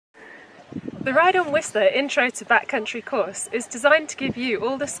The Ride on Whistler Intro to Backcountry course is designed to give you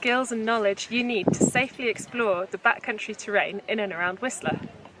all the skills and knowledge you need to safely explore the backcountry terrain in and around Whistler.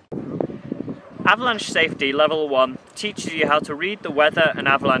 Avalanche Safety Level 1 teaches you how to read the weather and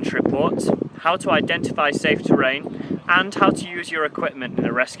avalanche reports, how to identify safe terrain, and how to use your equipment in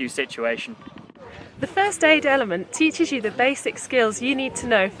a rescue situation. The first aid element teaches you the basic skills you need to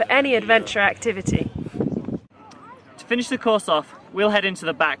know for any adventure activity. To finish the course off, we'll head into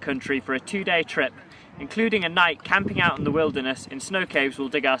the backcountry for a 2-day trip, including a night camping out in the wilderness in snow caves we'll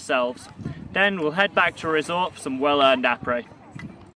dig ourselves. Then we'll head back to a resort for some well-earned après.